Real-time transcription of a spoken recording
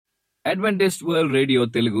Adventist World radio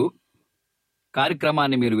Telugu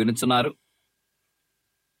కార్యక్రమాన్ని మీరు వినుచున్నారు.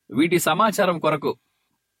 వీటి సమాచారం కొరకు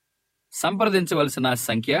సంప్రదించవలసిన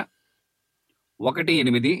సంఖ్య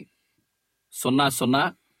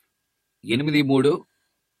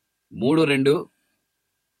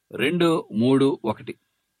 1-800-83-32-231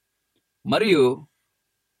 మరియు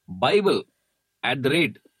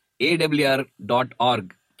bible@awr.org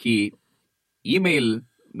కి ఈమెయిల్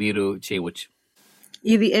మీరు చేయవచ్చు.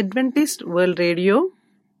 ఇది Adventist World radio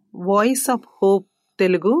voice of hope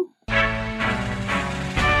Telugu.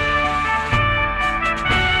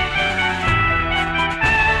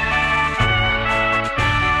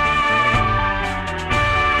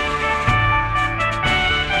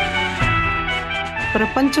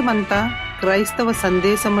 ప్రపంచమంతా క్రైస్తవ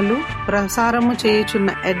సందేశములు ప్రసారము చేయుచున్న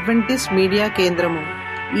అడ్వెంటిస్ట్ మీడియా కేంద్రము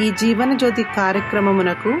ఈ జీవన జ్యోతి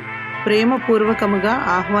కార్యక్రమమునకు ప్రేమపూర్వకముగా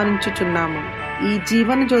ఆహ్వానించుచున్నాము. ఈ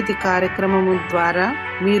జీవన జ్యోతి కార్యక్రమము ద్వారా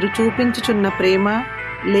మీరు చూపించుచున్న ప్రేమ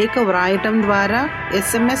లేఖ వ్రాయటం ద్వారా,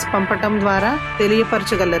 SMS పంపటం ద్వారా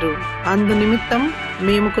తెలియపరచగలరు. అందు నిమిత్తం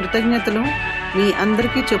మేము కృతజ్ఞతలు మీ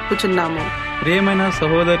అందరికీ చెప్పుచున్నాము. ప్రియమైన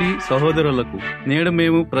సహోదరి సహోదరులకు, నేడు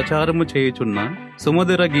మేము ప్రచారము చేయుచున్న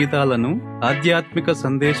సుమధుర గీతాలను, ఆధ్యాత్మిక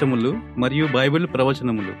సందేశములు మరియు బైబిల్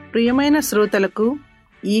ప్రవచనములు ప్రియమైన శ్రోతలకు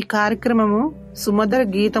ఈ కార్యక్రమము సుమధుర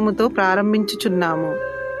గీతముతో ప్రారంభించుచున్నాము.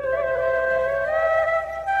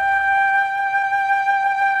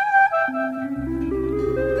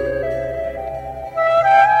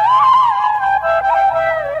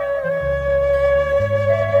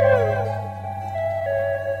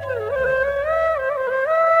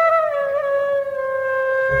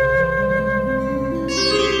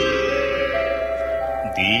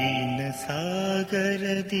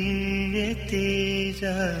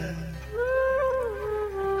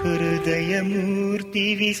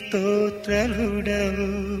 హృదయమూర్తివి స్తోత్రలుడవు,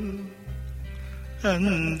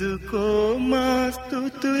 అందుకో మా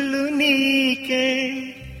స్తుతులు నీకే.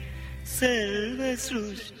 సర్వ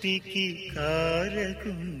సృష్టికి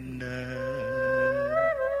కారకుండా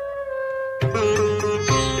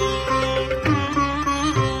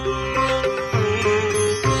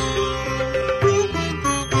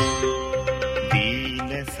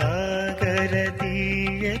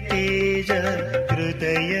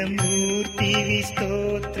హృదయమూర్తివి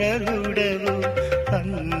స్తోత్రలుడవు,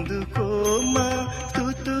 అందుకో మా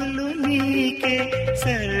స్తుతులు నీకే.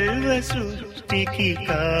 సర్వ సృష్టికి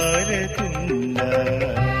కారకుండా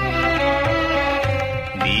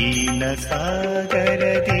దీన సాగర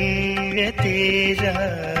దివ్య తేజ.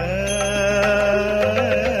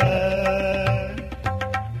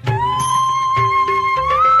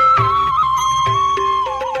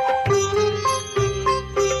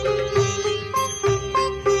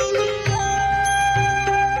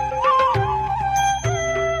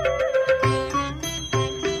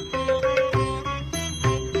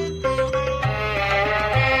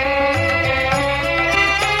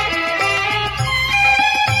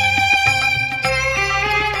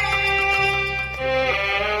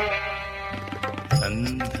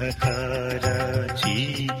 అంధకార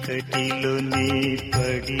చీకటిలో నీ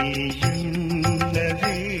పడియున్న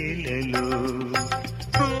వేళలో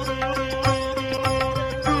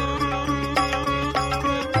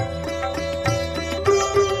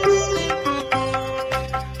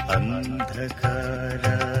అంధకార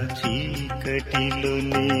చీకటిలో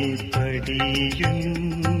నీ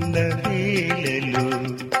పడియున్న వేళలో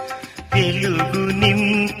వెలుగు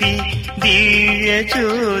నింపి దివ్య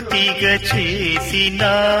జ్యోతిగా చేసిన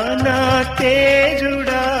నా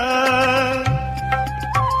తేజుడా,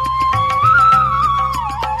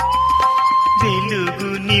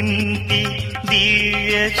 వెలుగు నింపి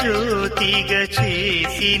దివ్య జ్యోతిగా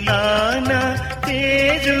చేసిన నా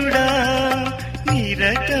తేజుడా,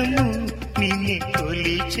 నిరతము నిన్ను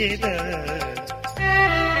కొలిచెదా.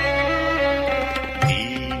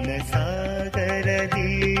 దీన సాగర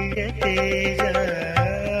దివ్య తేజ.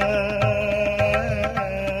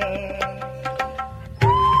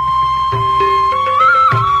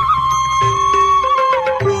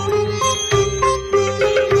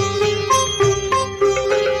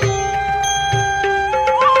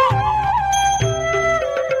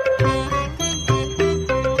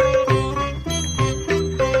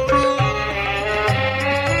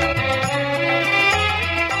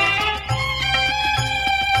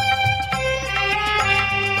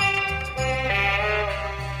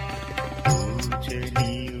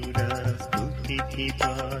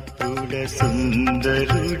 పాత్రుడ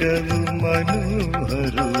సుందరుడవు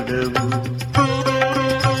మనోహరుడవు,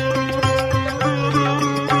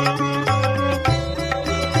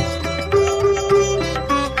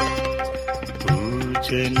 పూజ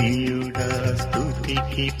పూజనీయుడా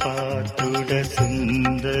స్తుతికి పాత్రుడ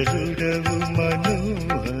సుందరుడవు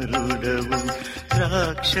మనోహరుడవు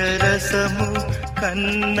ద్రాక్షరసము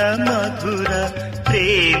కన్న మధుర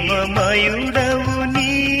ప్రేమమయుడవు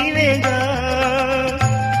నీవేగా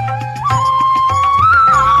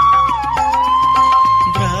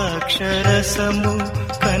ద్రాక్షరసము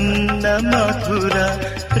కన్న మధుర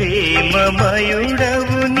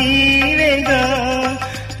ప్రేమమయుడవు నీవేగా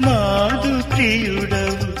మాధు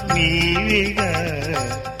ప్రియుడవు నీవేగా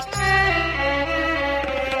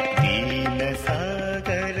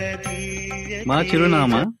దీనసాగర ధీర మా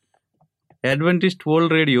చిరునామా Adventist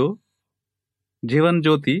World Radio, Jeevan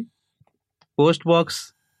Jyoti, post box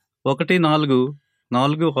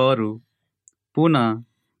 1446, Poona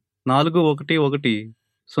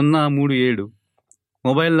 411037.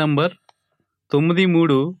 Mobile number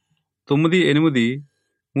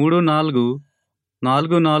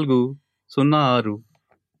 9398344406,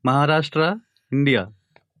 Maharashtra, India.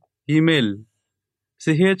 Email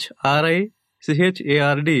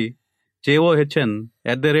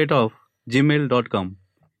chhardjohn@gmail.com.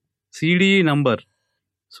 CDE number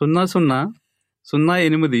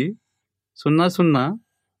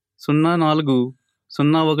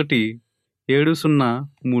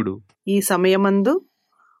 00080040017003. ఈ సమయమందు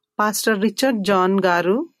పాస్టర్ రిచర్డ్ జాన్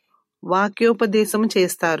గారు వాక్యోపదేశం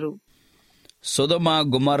చేస్తారు. సొదొమ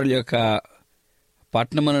గొమొర్రా యొక్క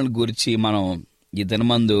పట్టణములను గురించి మనం ఈ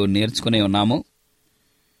దినమందు నేర్చుకునే ఉన్నాము.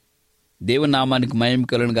 దేవుని నామానికి మహిమ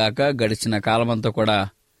కలుగును గాక. గడిచిన కాలమంతా కూడా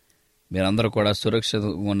మీరందరూ కూడా సురక్షితంగా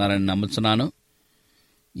ఉన్నారని నమ్ముతున్నాను.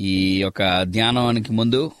 ఈ యొక్క ధ్యానానికి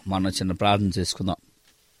ముందు మనం చిన్న ప్రార్థన చేసుకుందాం.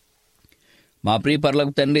 మా ప్రియ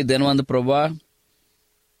పరలోక తండ్రి, దినమందు ప్రభువా,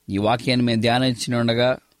 ఈ వాక్యాన్ని మేము ధ్యానించి ఉండగా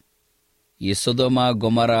ఈ సొదొమ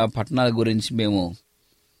గొమొర్రా పట్టణాల గురించి మేము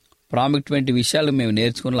ప్రాముఖ్యమైన విషయాలు మేము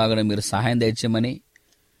నేర్చుకునేలాగా మీరు సహాయం దయచేయమని,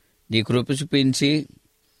 నీ కృప చూపించి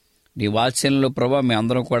నీ వాత్సల్యంలో ప్రభువా మేము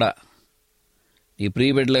అందరం కూడా నీ ప్రియ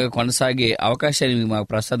బిడ్డలుగా కొనసాగే అవకాశాన్ని మాకు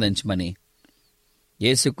ప్రసాదించమని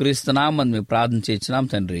యేసుక్రీస్తు నామమున మేము ప్రార్థన చేస్తున్నాం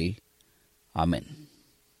తండ్రి, ఆమెన్.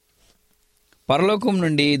 పరలోకం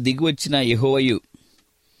నుండి దిగివచ్చిన యెహోవాయు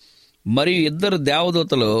మరియు 2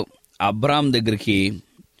 దేవదూతలు అబ్రాహాం దగ్గరికి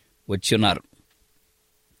వచ్చి ఉన్నారు.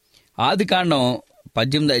 ఆదికాండం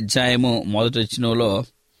 18వ అధ్యాయము 1వ వచనంలో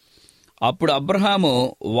అప్పుడు అబ్రహాము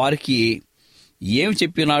వారికి ఏమి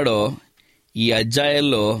చెప్పినాడో ఈ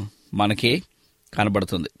అధ్యాయంలో మనకి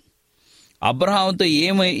కనబడుతుంది. అబ్రహాముతో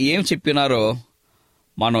ఏం చెప్పినారో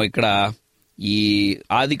మనం ఇక్కడ ఈ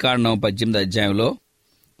ఆదికాండం 18వ అధ్యాయంలో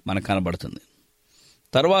మనకు కనబడుతుంది.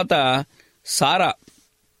 తర్వాత సారా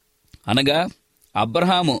అనగా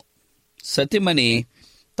అబ్రహాము సతిమణి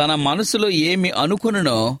తన మనసులో ఏమి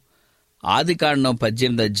అనుకునో ఆదికాండం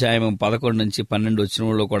 18వ అధ్యాయం 11 నుంచి 12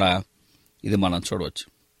 వచనంలో కూడా ఇది మనం చూడవచ్చు.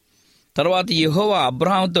 తర్వాత యెహోవా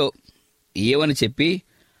అబ్రహాముతో ఏమని చెప్పి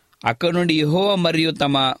అక్కడి నుండి యెహోవా మరియు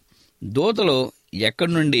తమ దూతలు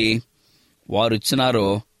ఎక్కడి నుండి వారు ఇచ్చినారో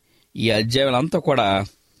ఈ అధ్యాయాలంతా కూడా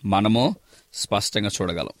మనము స్పష్టంగా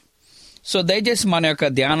చూడగలం. సో దయచేసి మన యొక్క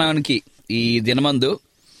ధ్యానానికి ఈ దినమందు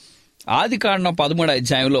ఆదికాండం 13వ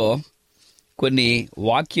అధ్యాయంలో కొన్ని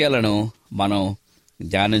వాక్యాలను మనం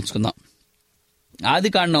ధ్యానించుకుందాం.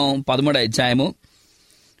 ఆదికాండం 13వ అధ్యాయము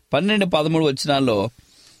 12-13 వచనాల్లో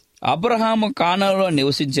అబ్రహాము కానానులో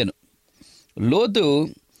నివసించెను. లోతు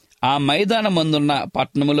ఆ మైదానమందున్న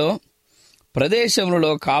పట్టణములో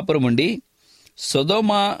ప్రదేశములలో కాపురముండి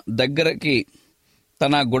సొదొమ దగ్గరికి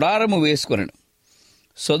తన గుడారము వేసుకొనెను.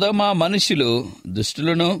 సొదొమ మనుషులు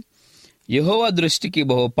దుష్టులను, యెహోవా దృష్టికి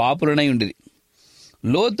బహు పాపులనై ఉండిరి.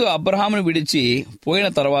 లోతు అబ్రహామును విడిచి పోయిన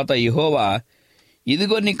తర్వాత యెహోవా,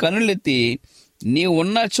 ఇదిగో నీ కన్నులెత్తి నీవు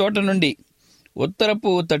ఉన్న చోట నుండి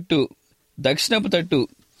ఉత్తరపు తట్టు, దక్షిణపు తట్టు,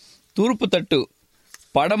 తూర్పు తట్టు,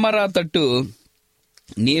 పడమర తట్టు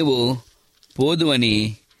నీవు పోదు అని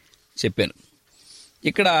చెప్పాను.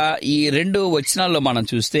 ఇక్కడ ఈ 2 వచనాల్లో మనం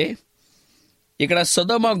చూస్తే ఇక్కడ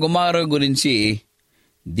సొదొమ గొమొర్రా గురించి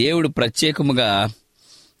దేవుడు ప్రత్యేకముగా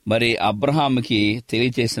మరి అబ్రహాముకి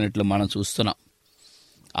తెలియచేసినట్లు మనం చూస్తున్నాం.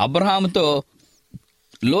 అబ్రహాముతో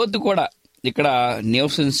లోతు కూడా ఇక్కడ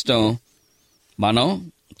నివసించడం మనం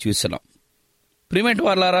చూస్తున్నాం. ప్రియమైన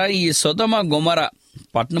వారలారా, ఈ సొదొమ గొమొర్రా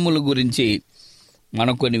పట్టణముల గురించి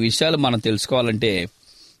మనం కొన్ని విషయాలు మనం తెలుసుకోవాలంటే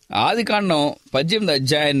ఆదికాండం 18వ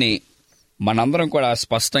అధ్యాయాన్ని మనందరం కూడా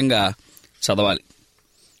స్పష్టంగా చదవాలి.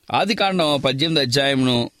 ఆదికాండం 18వ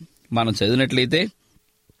అధ్యాయంను మనం చదివినట్లయితే,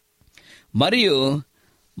 మరియు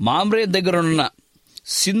మామ్రే దగ్గరున్న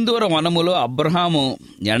సింధూర వనములో అబ్రహాము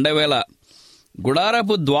ఎండవేళ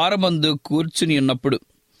గుడారపు ద్వారమందు కూర్చుని ఉన్నప్పుడు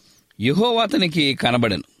యెహోవా అతనికి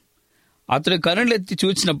కనబడెను. అతడు కనులెత్తి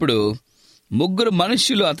చూచినప్పుడు ముగ్గురు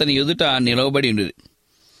మనుష్యులు అతని ఎదుట నిలవబడి ఉండిరి.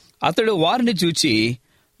 అతడు వారిని చూచి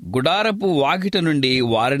గుడారపు వాకిట నుండి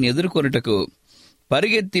వారిని ఎదుర్కొనుటకు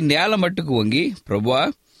పరిగెత్తి నేల మట్టుకు వంగి, ప్రభువా,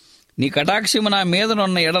 నీ కటాక్షము నా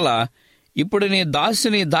మీదనున్న ఎడల ఇప్పుడు నీ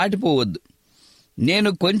దాసుని దాటిపోవద్దు. నేను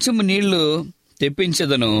కొంచెము నీళ్లు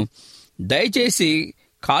తెప్పించదను. దయచేసి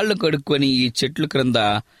కాళ్ళు కడుక్కొని ఈ చెట్ల క్రింద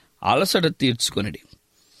అలసట తీర్చుకొనిడి.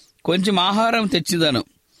 కొంచెం ఆహారం తెచ్చిదను.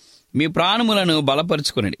 మీ ప్రాణములను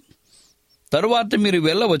బలపరుచుకొనిడి. తరువాత మీరు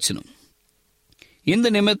వెళ్ళవచ్చును. ఇందు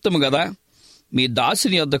నిమిత్తము గదా మీ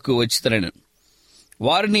దాసుని యొద్దకు వచ్చితనను.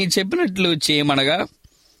 వారిని చెప్పినట్లు చేయమనగా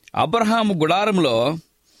అబ్రహాము గుడారంలో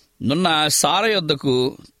నున్న సారా యొద్దకు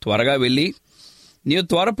త్వరగా వెళ్ళి, నీవు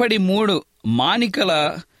త్వరపడి 3 మానికల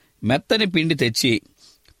మెత్తని పిండి తెచ్చి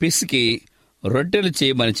పిసికి రొట్టెలు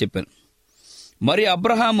చేయమని చెప్పాను. మరి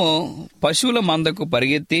అబ్రహాము పశువుల మందకు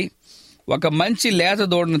పరిగెత్తి ఒక మంచి లేత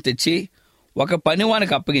దూడను తెచ్చి ఒక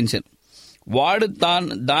పనివానికి అప్పగించాను. వాడు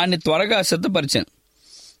దాన్ని త్వరగా సిద్ధపరిచాను.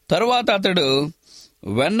 తరువాత అతడు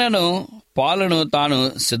వెన్నను పాలను తాను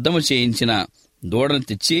సిద్ధము చేయించిన దూడను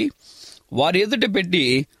తెచ్చి వారి ఎదుట పెట్టి,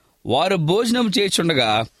 వారు భోజనం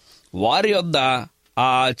చేయుచుండగా వారి యొద్ద ఆ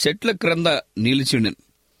చెట్ల క్రింద నిలిచిండెను.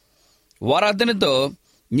 వారు అతనితో,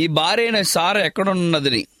 నీ భార్య అయిన సారా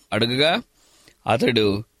ఎక్కడున్నదని అడుగగా అతడు,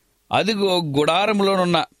 అదిగో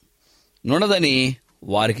గుడారంలోనున్నదని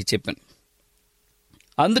వారికి చెప్పాను.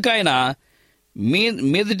 అందుకైన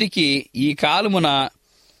మీదటికి ఈ కాలమున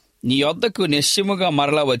నీ యొద్దకు నిశ్చయముగా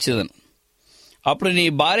మరలా వచ్చేదను. అప్పుడు నీ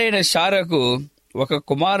భార్య అయిన సారాకు ఒక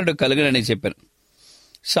కుమారుడు కలుగునని చెప్పాను.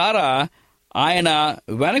 సారా ఆయన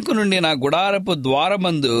వెనక నుండి నా గుడారపు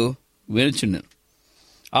ద్వారమందు వినుచున్నాను.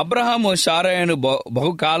 అబ్రహాము సారాయను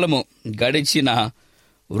బహుకాలము గడిచిన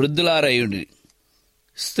వృద్ధులారయుండి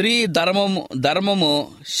స్త్రీ ధర్మము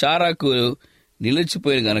సారాకు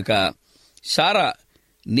నిలిచిపోయిన గనుక సారా,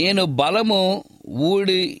 నేను బలము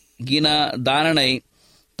ఊడిగిన దాననై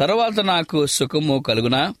తరువాత నాకు సుఖము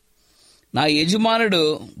కలుగునా? నా యజమానుడు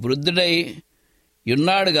వృద్ధుడై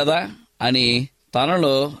ఉన్నాడు గదా అని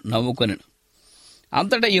తనలో నవ్వుకొనెను.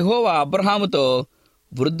 అంతటా యెహోవా అబ్రహాముతో,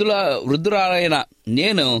 వృద్ధురాలైన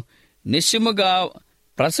నేను నిశ్చయముగా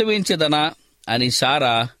ప్రసవించదనా అని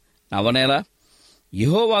సారా నవనేలా?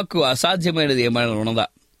 యెహోవాకు అసాధ్యమైనది ఏమైనా ఉన్నదా?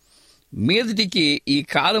 మీదటికి ఈ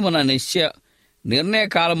కాలమున నిర్ణయ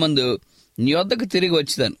కాలమందు నీ వద్దకు తిరిగి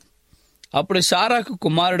వచ్చేదాను. అప్పుడు సారాకు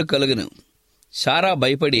కుమారుడు కలుగును. సారా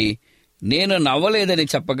భయపడి నేను నవ్వలేదని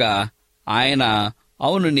చెప్పగా ఆయన,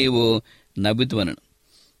 అవును, నీవు నవ్వుతువనను.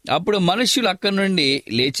 అప్పుడు మనుష్యులు అక్కడి నుండి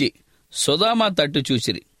లేచి సొదొమ తట్టు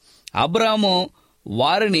చూసిరి. అబ్రాము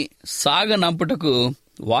వారిని సాగనంపుటకు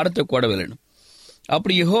వారితో కూడా వెళ్ళను.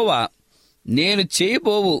 అప్పుడు యెహోవా, నేను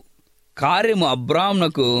చేయబోవు కార్యము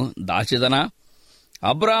అబ్రామునకు దాచెదనా?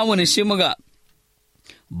 అబ్రాము నిశ్చయముగా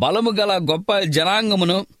బలము గల గొప్ప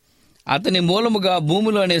జనాంగమును, అతని మూలముగా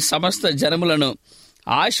భూమిలోని సమస్త జనములను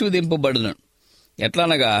ఆశీర్వదింపబడును.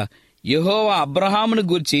 ఎట్లనగా యెహోవా అబ్రహామును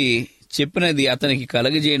గూర్చి చెప్పినది అతనికి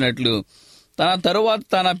కలగజేయనట్లు తన తరువాత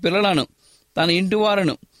తన పిల్లలను తన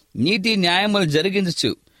ఇంటివారును నీతి న్యాయములు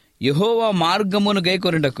జరిగించు యెహోవా మార్గమును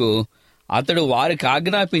గైకొనుటకు అతడు వారికి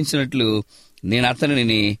ఆజ్ఞాపించినట్లు నేను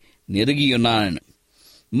అతనిని నెరిగియున్నాను.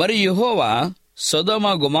 మరి యెహోవా సొదొమ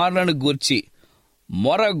గుమారులను గూర్చి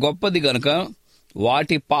మొర గొప్పది గనుక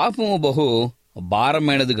వాటి పాపము బహు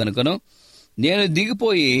భారమైనది గనుకను నేను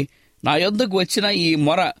దిగిపోయి నా యొద్దకు వచ్చిన ఈ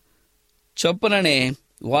మొర చొప్పుననే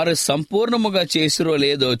వారు సంపూర్ణముగా చేసిరో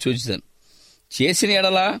లేదో చూచాను. చేసిన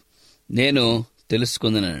ఎడలా నేను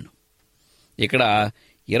తెలుసుకుందనను. ఇక్కడ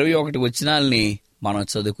 21 వచనాల్ని మనం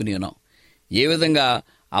చదువుకుని ఉన్నాం. ఏ విధంగా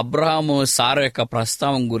అబ్రహాము సారా యొక్క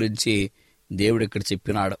ప్రస్తావం గురించి దేవుడు ఇక్కడ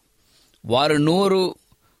చెప్పినాడు. వారు 100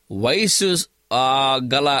 వయసు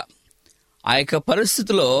గల ఆ యొక్క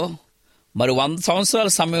పరిస్థితిలో మరి 100 సంవత్సరాల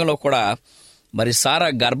సమయంలో కూడా మరి సారా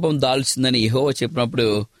గర్భం దాల్చిందని యెహోవా చెప్పినప్పుడు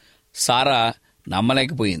సారా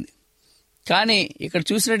నమ్మలేకపోయింది. కానీ ఇక్కడ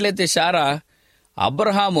చూసినట్లయితే సారా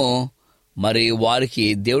అబ్రహాము మరి వారికి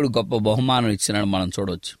దేవుడు గొప్ప బహుమానం ఇచ్చినాడు మనం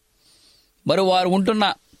చూడవచ్చు. మరి వారు ఉంటున్న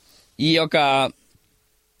ఈ యొక్క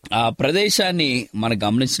ప్రదేశాన్ని మనం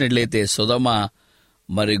గమనించినట్లయితే సొదొమ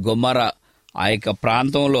మరి గొమొర ఆ యొక్క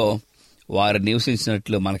ప్రాంతంలో వారు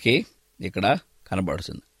నివసించినట్లు మనకి ఇక్కడ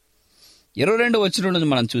కనబడుతుంది. 22 వచనం నుండి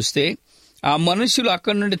మనం చూస్తే, ఆ మనుషులు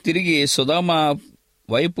అక్కడి నుండి తిరిగి సొదొమ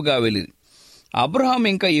వైపుగా వెళ్ళి అబ్రహాము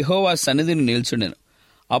ఇంకా యెహోవా సన్నిధిని నిల్చుండెను.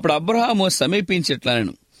 అప్పుడు అబ్రహాము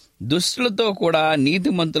సమీపించట్లను, దుష్టులతో కూడా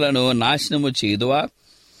నీతిమంతులను నాశనము చేయుదువా?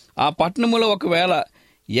 ఆ పట్టణములో ఒకవేళ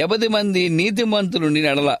 80 మంది నీతిమంతులు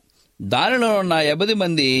నెడల దానిలో ఉన్న 80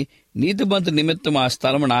 మంది నీతిమంతుల నిమిత్తం ఆ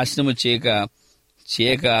స్థలము నాశనము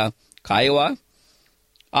చేయక కాయవా?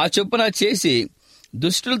 ఆ చొప్పున చేసి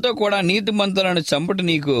దుష్టులతో కూడా నీతిమంతులను చంపుట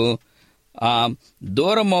నీకు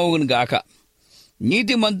దూరమవును గాక.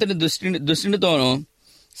 నీతిమంతుని దుష్టునితోనూ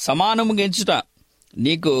సమానముగా ఎంచుట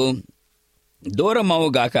నీకు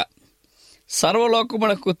దూరమవుగాక.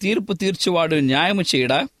 సర్వలోకమునకు తీర్పు తీర్చువాడు న్యాయము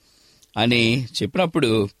చేయడా అని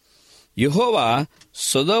చెప్పినప్పుడు, యెహోవా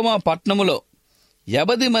సొదొమ పట్టణములో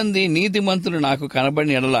 80 మంది నీతిమంతులు నాకు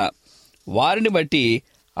కనబడిన ఎడల వారిని బట్టి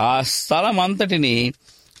ఆ స్థలమంతటిని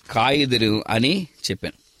కాయుదురు అని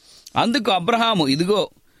చెప్పాను. అందుకు అబ్రహాము, ఇదిగో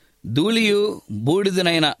ధూళియు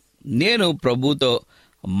బూడిదనైన నేను ప్రభుతో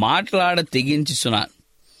మాట్లాడ తెగించుచున్నాను.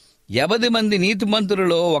 80 మంది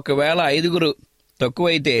నీతిమంతులలో ఒకవేళ 5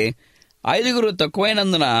 తక్కువైతే 5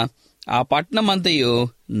 తక్కువైనందున ఆ పట్టణమంతయు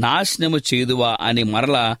నాశనము చేదువా అని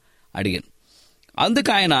మరలా అడిగాను.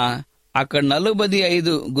 అందుకు ఆయన, అక్కడ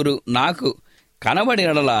 45 నాకు కనబడి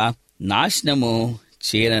ఎడల నాశనము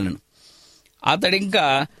చేయనను. అతడింకా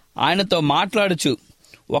ఆయనతో మాట్లాడుచు,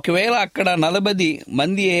 ఒకవేళ అక్కడ 40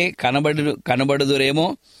 మందియే కనబడుదురేమో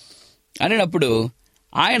అనినప్పుడు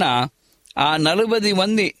ఆయన, ఆ 40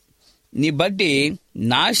 మందిని బట్టి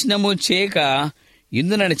నాశనము చేయక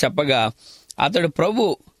ఇందునని చెప్పగా, అతడు ప్రభు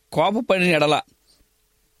కోపపడిన ఎడల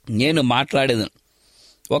నేను మాట్లాడేదను.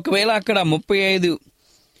 ఒకవేళ అక్కడ 35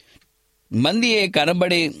 మందియే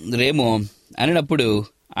కనబడిరేమో అనినప్పుడు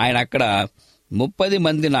ఆయన, అక్కడ 30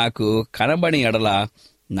 మంది నాకు కనబడి ఎడల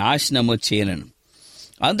నాశనము చేయనను.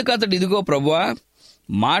 అందుకు అతడు, ఇదిగో ప్రభువా,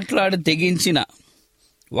 మాట్లాడి తెగించిన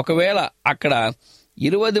ఒకవేళ అక్కడ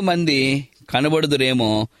 20 మంది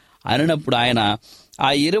కనబడుదురేమో అనినప్పుడు ఆయన, ఆ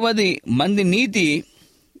 20 మంది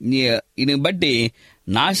నీతిని బట్టి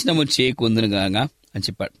నాశనము చేయకుందునుగా అని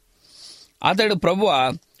చెప్పాడు. అతడు, ప్రభువా,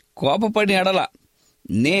 కోపపడిన ఎడల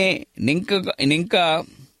నింకా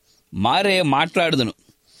మారే మాట్లాడుదును.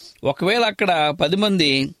 ఒకవేళ అక్కడ 10 మంది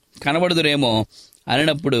కనబడుదురేమో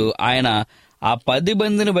అనినప్పుడు ఆయన, ఆ 10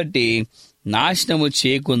 మందిని బట్టి నాశనము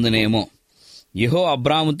చేయకుందునేమో. యెహోవా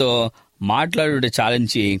అబ్రాహాముతో మాట్లాడుట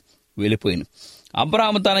చాలించి వెళ్ళిపోయాను.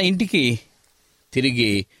 అబ్రాహాము తన ఇంటికి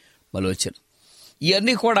తిరిగి వచ్చాను.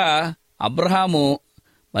 ఇవన్నీ కూడా అబ్రహాము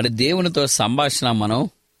మరి దేవునితో సంభాషణ మనం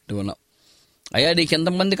విన్నాం. అయ్యా, నీకు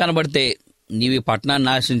ఎంతమంది కనబడితే నీవు ఈ పట్టణాన్ని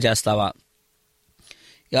నాశనం చేస్తావా?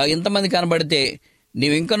 ఎంతమంది కనబడితే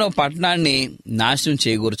నీవు ఇంకనో పట్టణాన్ని నాశనం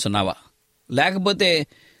చేయకూర్చున్నావా? లేకపోతే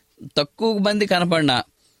తక్కువ మంది కనపడినా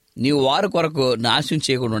నీవు వారి కొరకు నాశనం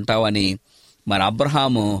చేయకుండా ఉంటావని మరి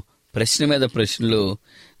అబ్రహాము ప్రశ్న మీద ప్రశ్నలు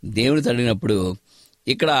దేవుని అడిగినప్పుడు,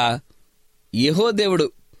 ఇక్కడ యెహోవా దేవుడు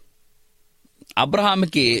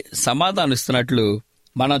అబ్రహాముకి సమాధానం ఇస్తున్నట్లు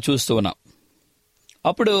మనం చూస్తూ ఉన్నాం.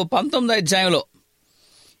 అప్పుడు 19వ అధ్యాయంలో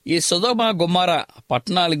ఈ సొదొమ గొమొర్రా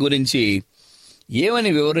పట్టణాల గురించి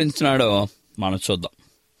ఏమని వివరించినాడో మనం చూద్దాం.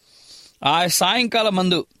 ఆ సాయంకాలం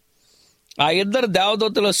మందు ఆ 2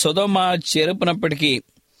 దేవదూతలు సొదొమ చేరుకున్నప్పటికీ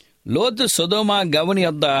లోతు సొదొమ గవని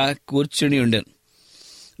యొద్ద కూర్చుని ఉండెను.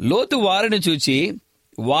 లోతు వారిని చూచి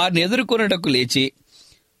వారిని ఎదుర్కొనుటకు లేచి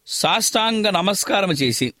సాష్టాంగ నమస్కారం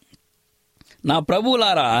చేసి, నా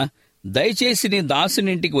ప్రభువులారా, దయచేసి నీ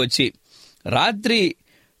దాసునింటికి వచ్చి రాత్రి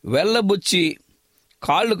వెళ్ళబుచ్చి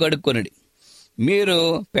కాళ్ళు కడుక్కొనడి. మీరు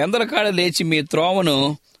పెందలకాడ లేచి మీ త్రోవను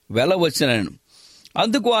వెళ్ళవచ్చునను.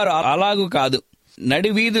 అందుకు వారు, అలాగూ కాదు,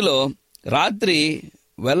 నడి వీధిలో రాత్రి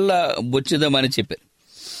వెళ్ళబుచ్చుదామని చెప్పారు.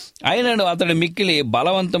 అయినను అతడు మిక్కిలి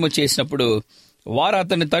బలవంతము చేసినప్పుడు వారు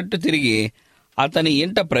అతని తట్టు తిరిగి అతని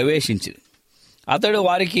ఇంట ప్రవేశించి అతడు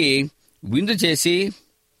వారికి విందు చేసి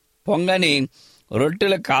పొంగని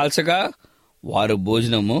రొట్టెలు కాల్చగా వారు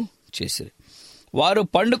భోజనము చేసిరి. వారు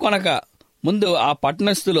పండుకొనక ముందు ఆ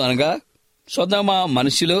పట్టణస్థులు అనగా సొదొమ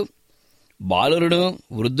మనుషులు, బాలులను,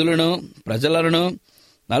 వృద్ధులను, ప్రజలను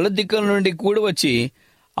నలుదిక్కుల నుండి కూడి వచ్చి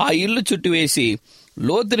ఆ ఇల్లు చుట్టువేసి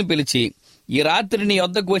లోతుని పిలిచి, ఈ రాత్రి నీ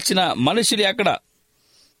వద్దకు వచ్చిన మనుషులు ఎక్కడ?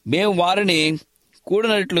 మేము వారిని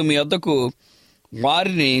కూడినట్లు మీ వద్దకు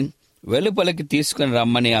వారిని వెలుపలికి తీసుకుని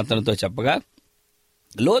రమ్మని అతనితో చెప్పగా,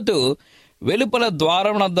 లోతు వెలుపల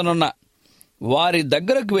ద్వారం వద్దనున్న వారి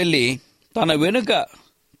దగ్గరకు వెళ్ళి తన వెనుక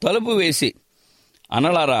తలుపు వేసి,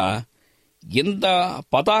 అనలారా, ఇంత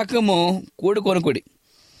పతాకము కూడుకొనుకుడి.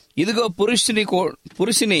 ఇదిగో పురుషుని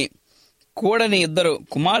కూడని 2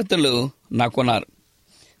 కుమార్తెలు నాకున్నారు.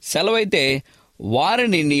 సెలవైతే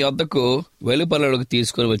వారిని నీ వద్దకు వెలుపలకు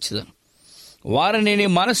తీసుకుని వచ్చేదాను. వారిని నీ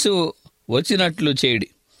మనసు వచ్చినట్లు చేయుడి.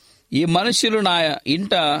 ఈ మనుషులు నా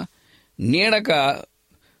ఇంట నీడక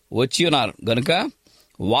వచ్చి ఉన్నారు గనుక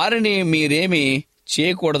వారిని మీరేమీ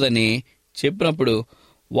చేయకూడదని చెప్పినప్పుడు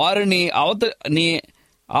వారిని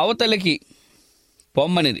అవతలికి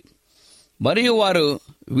పొమ్మనిది. మరియు వారు,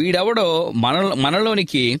 వీడెవడో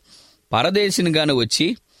మనలోనికి పరదేశినిగాను వచ్చి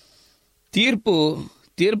తీర్పు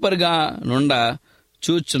తీర్పరిగా నుండ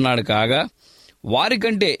చూచున్నాడు కాగా,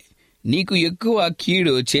 వారికంటే నీకు ఎక్కువ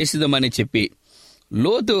కీడు చేసిదమని చెప్పి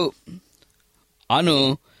లోతు అను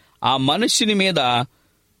ఆ మనుష్యుని మీద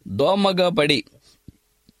దోమగా పడి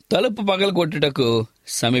తలుపు పగలగొట్టుటకు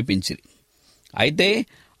సమీపించిరి. అయితే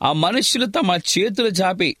ఆ మనుష్యులు తమ చేతులు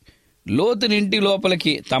చాపి లోతునింటి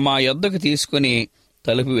లోపలికి తమ యొద్దకు తీసుకుని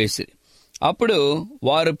తలుపు వేసిరి. అప్పుడు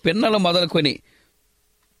వారు పిన్నలు మొదలుకొని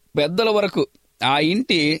పెద్దల వరకు ఆ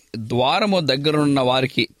ఇంటి ద్వారము దగ్గరున్న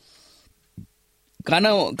వారికి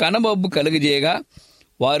కనబొబ్బు కలుగజేయగా,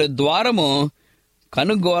 వారు ద్వారము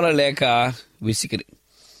కనుగోలలేక విసికిరి.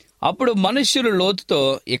 అప్పుడు మనుష్యులు లోతుతో,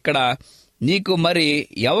 ఇక్కడ నీకు మరి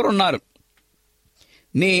ఎవరున్నారు?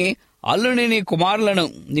 నీ అల్లుని, నీ కుమారులను,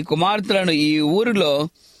 నీ కుమార్తెలను ఈ ఊరిలో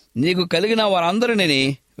నీకు కలిగిన వారందరినీ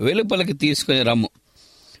వెలుపలికి తీసుకుని రమ్ము.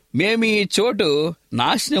 మేము ఈ చోటు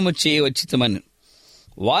నాశనము చేయవచ్చితమని.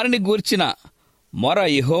 వారిని గూర్చిన మొర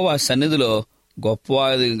యెహోవా సన్నిధిలో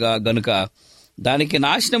గొప్పవాదిగా గనుక దానికి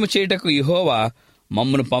నాశనము చేయుటకు యెహోవా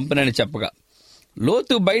మమ్మను పంపినని చెప్పగా,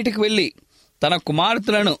 లోతు బయటకు వెళ్ళి తన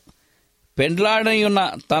కుమార్తెలను పెండ్లాడనియున్న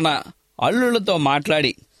తన అల్లులతో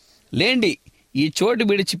మాట్లాడి, లేండి, ఈ చోటు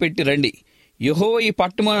విడిచిపెట్టి రండి, యెహోవా ఈ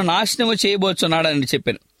పట్టణమును నాశనము చేయబోచున్నాడని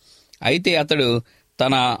చెప్పాను. అయితే అతడు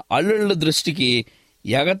తన అల్లుళ్ళ దృష్టికి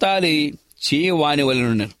ఎగతాళి చేయవాని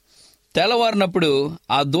వలెనున్నారు. తెల్లవారినప్పుడు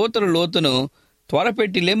ఆ దూతలు లోతును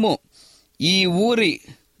త్వరపెట్టి, లెమ్ము, ఈ ఊరి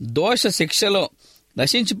దోష శిక్షలో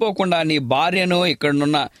నశించిపోకుండా నీ భార్యను,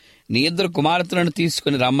 ఇక్కడనున్న నీ 2 కుమార్తెలను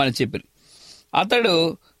తీసుకుని రమ్మని చెప్పారు. అతడు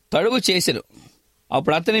తడువు చేశారు.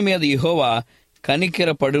 అప్పుడు అతని మీద యెహోవా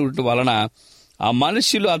కనికెర పడుట వలన ఆ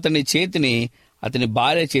మనుష్యులు అతని చేతిని, అతని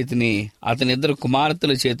భార్య చేతిని, అతని 2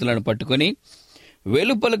 కుమార్తెల చేతులను పట్టుకొని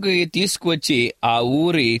వెలుపలకు తీసుకువచ్చి ఆ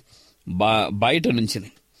ఊరి బయట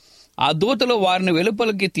నుంచింది. ఆ దూతలు వారిని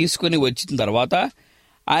వెలుపలికి తీసుకుని వచ్చిన తర్వాత,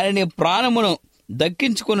 ఆయన ప్రాణమును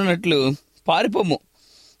దక్కించుకున్నట్లు పారిపోము,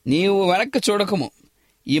 నీవు వెనక్కి చూడకము,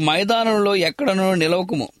 ఈ మైదానంలో ఎక్కడనూ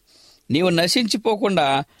నిలవకము, నీవు నశించిపోకుండా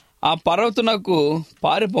ఆ పర్వతునకు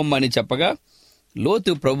పారిపోమ్మని చెప్పగా,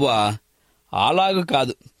 లోతు, ప్రభువా, అలాగు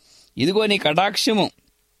కాదు, ఇదిగో నీ కటాక్షము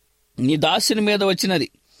నీ దాసుని మీద వచ్చినది.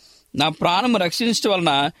 నా ప్రాణము రక్షించడం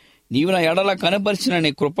వలన నీవు నా ఎడల కనపరిచిన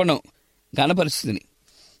నీ కృపను కనపరిచింది.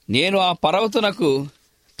 నేను ఆ పర్వతునకు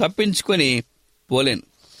తప్పించుకొని పోలేను.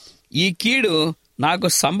 ఈ కీడు నాకు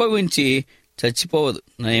సంభవించి చచ్చిపోవదు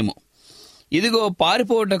నయము. ఇదిగో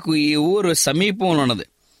పారిపోవటకు ఈ ఊరు సమీపంలో ఉన్నది,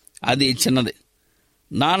 అది చిన్నది.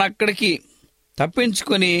 నానక్కడికి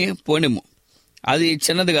తప్పించుకొని పోనిము, అది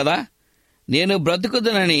చిన్నది కదా. నేను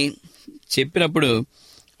బ్రతుకుదనని చెప్పినప్పుడు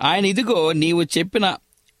ఆయన, ఇదిగో నీవు చెప్పిన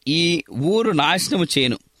ఈ ఊరు నాశనము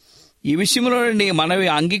చేయను. ఈ విషయంలో నీ మనవి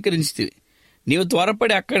అంగీకరించి నీవు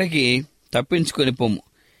త్వరపడి అక్కడికి తప్పించుకొని పోము.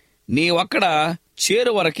 నీవక్కడ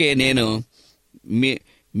చేరు వరకే నేను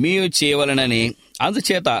మీవు చేయవలనని,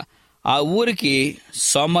 అందుచేత ఆ ఊరికి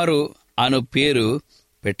సొమరు అను పేరు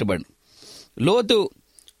పెట్టుబడి. లోతు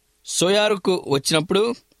సోయారుకు వచ్చినప్పుడు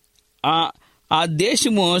ఆ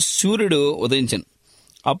దేశము సూర్యుడు ఉదయించను.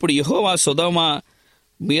 అప్పుడు యెహోవా సొదొమ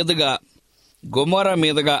మీదుగా గొమొర్రా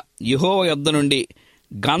మీదుగా యెహోవా యొద్ద నుండి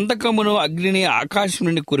గంధకమును అగ్నిని ఆకాశం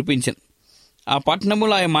నుండి కురిపించను. ఆ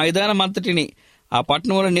పట్టణములో ఆ మైదానమంతటిని, ఆ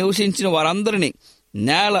పట్టణంలో నివసించిన వారందరినీ,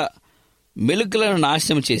 నేల మెలుకలను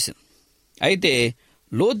నాశనం చేశాను. అయితే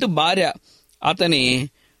లోతు భార్య అతని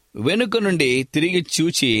వెనుక నుండి తిరిగి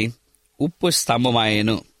చూచి ఉప్పు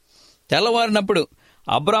స్తంభమాయెను. తెల్లవారినప్పుడు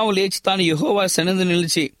అబ్రాము లేచి తాను యెహోవా సన్నిధి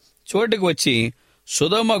నిలిచి చోటుకు వచ్చి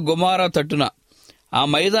సొదొమ గొమొర్రా తట్టున ఆ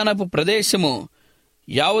మైదానపు ప్రదేశము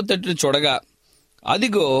యావత్తట్టును చూడగా,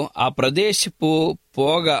 అదిగో ఆ ప్రదేశపు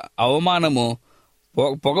పోగ అవమానము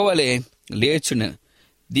పొగవలే లేచును.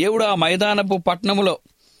 దేవుడు ఆ మైదానపు పట్టణములో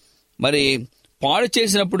పాడు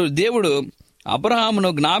చేసినప్పుడు దేవుడు అబ్రహామును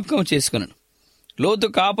జ్ఞాపకం చేసుకున్నాడు. లోతు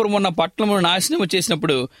కాపురం ఉన్న పట్టణమును నాశనము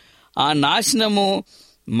చేసినప్పుడు ఆ నాశనము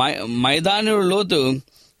మైదానుడు లోతు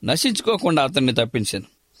నశించుకోకుండా అతన్ని తప్పించాను.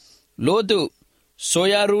 లోతు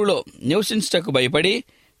సోయారులో నివసించుటకు భయపడి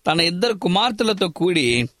తన 2 కుమార్తెలతో కూడి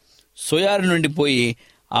సోయారు నుండి పోయి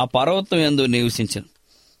ఆ పర్వతం యందు నివసించాను.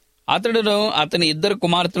 అతడును అతని 2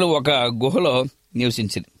 కుమార్తెలు ఒక గుహలో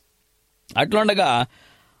నివసించింది. అట్లుండగా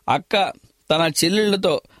అక్క తన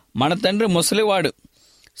చెల్లెళ్లతో, మన తండ్రి ముసలివాడు,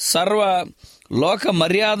 సర్వ లోక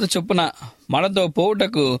మర్యాద చొప్పున మనతో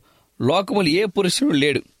పోవుటకు లోకములు ఏ పురుషుడు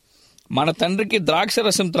లేడు. మన తండ్రికి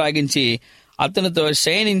ద్రాక్షరసం త్రాగించి అతనితో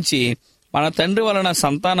శయనించి మన తండ్రి వలన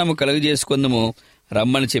సంతానము కలుగజేసుకుందుము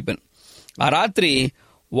రమ్మని చెప్పాను. ఆ రాత్రి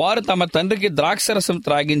వారు తమ తండ్రికి ద్రాక్షరసం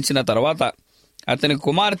త్రాగించిన తర్వాత అతని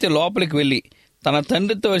కుమార్తె లోపలికి వెళ్ళి తన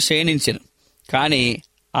తండ్రితో శయనించెను. కాని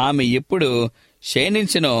ఆమె ఎప్పుడు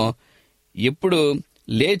శయనించినో ఎప్పుడు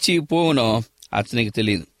లేచి పోవునో అతనికి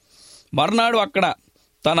తెలియదు. మర్నాడు అక్కడ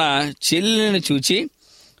తన చెల్లెలిని చూచి,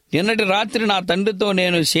 నిన్నటి రాత్రి నా తండ్రితో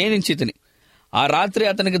నేను శయనించి తిని, ఆ రాత్రి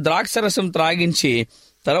అతనికి ద్రాక్షరసం త్రాగించి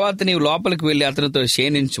తర్వాత నీవు లోపలికి వెళ్ళి అతనితో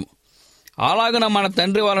శయనించుము. అలాగున మన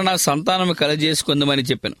తండ్రి వలన సంతానము కలజేసుకుందామని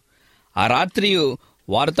చెప్పాను. ఆ రాత్రి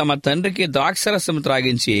వారు తమ తండ్రికి ద్రాక్షరసం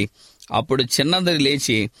త్రాగించి అప్పుడు చిన్నది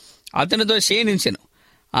లేచి అతనితో శయనించెను.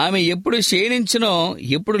 ఆమె ఎప్పుడు శయనించినో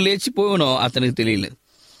ఎప్పుడు లేచిపోవునో అతనికి తెలియలేదు.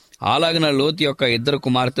 అలాగున లోతు యొక్క 2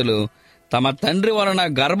 కుమార్తెలు తమ తండ్రి వలన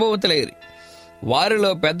గర్భవతులైరి.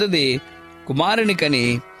 వారిలో పెద్దది కుమారుని కని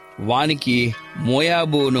వానికి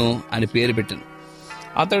మోయాబును అని పేరు పెట్టెను.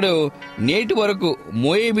 అతడు నేటి వరకు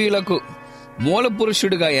మోయాబీలకు మూల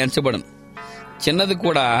పురుషుడిగా ఎంచబడను. చిన్నది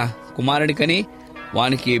కూడా కుమారుని కని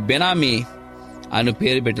వానికి బెనామీ అని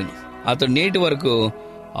పేరు పెట్టెను. అతడు నేటి వరకు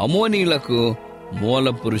అమోనీయులకు మూల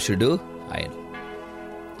పురుషుడు ఆయన.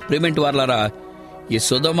 ప్రియమైన వారలారా, ఈ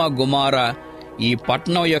సొదొమ గొమొర్ర ఈ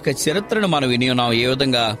పట్టణం యొక్క చరిత్రను మనం విని ఉన్నాం. ఏ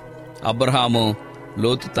విధంగా అబ్రహాము,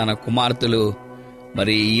 లోతు తన కుమార్తెలు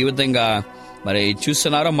మరి ఈ విధంగా మరి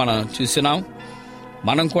చూస్తున్నారో మనం చూస్తున్నాం.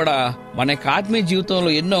 మనం కూడా మన యొక్క ఆత్మీయ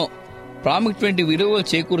జీవితంలో ఎన్నో ప్రాముఖ్యమైన విలువలు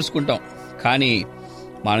చేకూర్చుకుంటాం. కానీ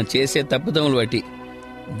మనం చేసే తప్పిదములు బట్టి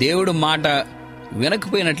దేవుడు మాట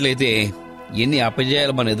వినకపోయినట్లయితే ఎన్ని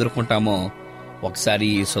అపజయాలు మనం ఎదుర్కొంటామో ఒకసారి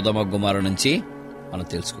ఈ సొదొమ గొమొర్ర నుంచి మనం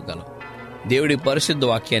తెలుసుకోగలం. దేవుడి పరిశుద్ధ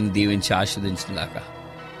వాక్యాన్ని దీవించి ఆశీర్వదించిన గాక.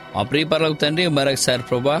 మా ప్రియ పరలోక తండ్రి, మరొకసారి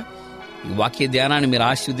ప్రభువా, ఈ వాక్య ధ్యానాన్ని మీరు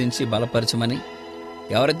ఆశీర్వదించి బలపరచమని,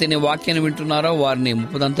 ఎవరైతే నీ వాక్యాన్ని వింటున్నారో వారిని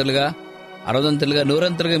 30 60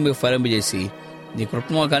 100 మీరు ఫలింపజేసి నీ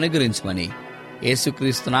కృపను మాకు అనుగ్రహించమని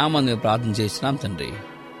యేసుక్రీస్తు నామమున మేము ప్రార్థన చేస్తున్నాం తండ్రి,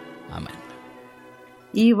 ఆమేన్.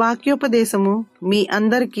 ఈ వాక్యోపదేశము మీ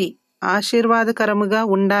అందరికీ ఆశీర్వాదకరముగా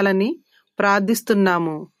ఉండాలని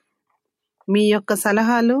ప్రార్థిస్తున్నాము. మీ యొక్క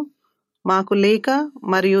సలహాలు మాకు లేఖ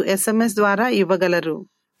మరియు SMS ద్వారా ఇవ్వగలరు.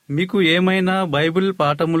 మీకు ఏమైనా బైబిల్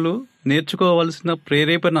పాఠములు నేర్చుకోవలసిన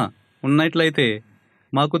ప్రేరేపణ ఉన్నట్లయితే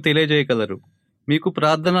మాకు తెలియజేయగలరు. మీకు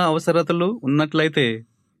ప్రార్థన అవసరతలు ఉన్నట్లయితే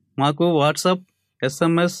మాకు వాట్సాప్,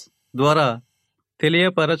 SMS ద్వారా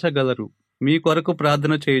తెలియపరచగలరు. మీ కొరకు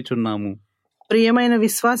ప్రార్థన చేయుచున్నాము. ప్రియమైన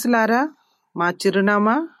విశ్వాసులారా, మా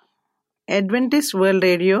చిరునామా Adventist World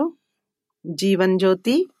Radio, Jeevan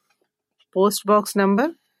Jyoti, post box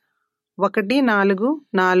number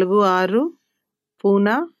 1446,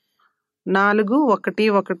 Poona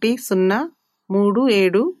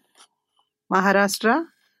 411037, Maharashtra,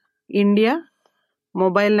 India.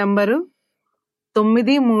 Mobile number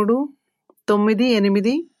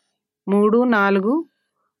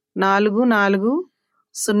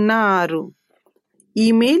 93344406.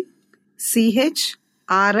 Email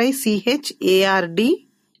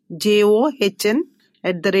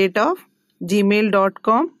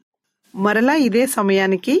CHRICHARDJOHN@gmail.com. మరలా ఇదే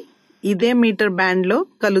సమయానికి ఇదే మీటర్ బ్యాండ్లో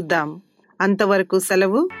కలుద్దాం. అంతవరకు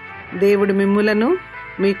సెలవు. దేవుడు మిమ్ములను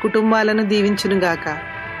మీ కుటుంబాలను దీవించునుగాక.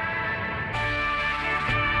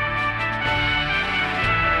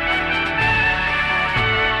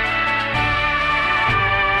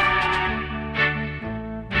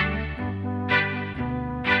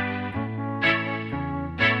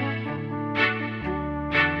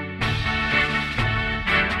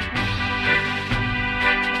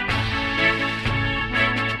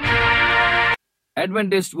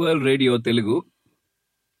 అడ్వెంటిస్ట్ వరల్డ్ రేడియో తెలుగు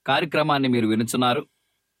కార్యక్రమాన్ని మీరు వినుచున్నారు.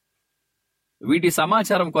 వీటి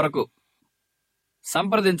సమాచారం కొరకు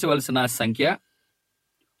సంప్రదించవలసిన సంఖ్య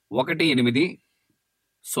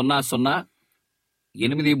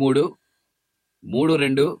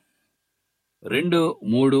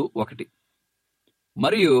 1800833231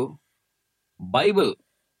 మరియు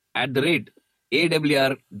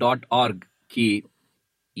bible@awr.org కి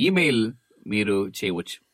ఈమెయిల్ మీరు చేయవచ్చు.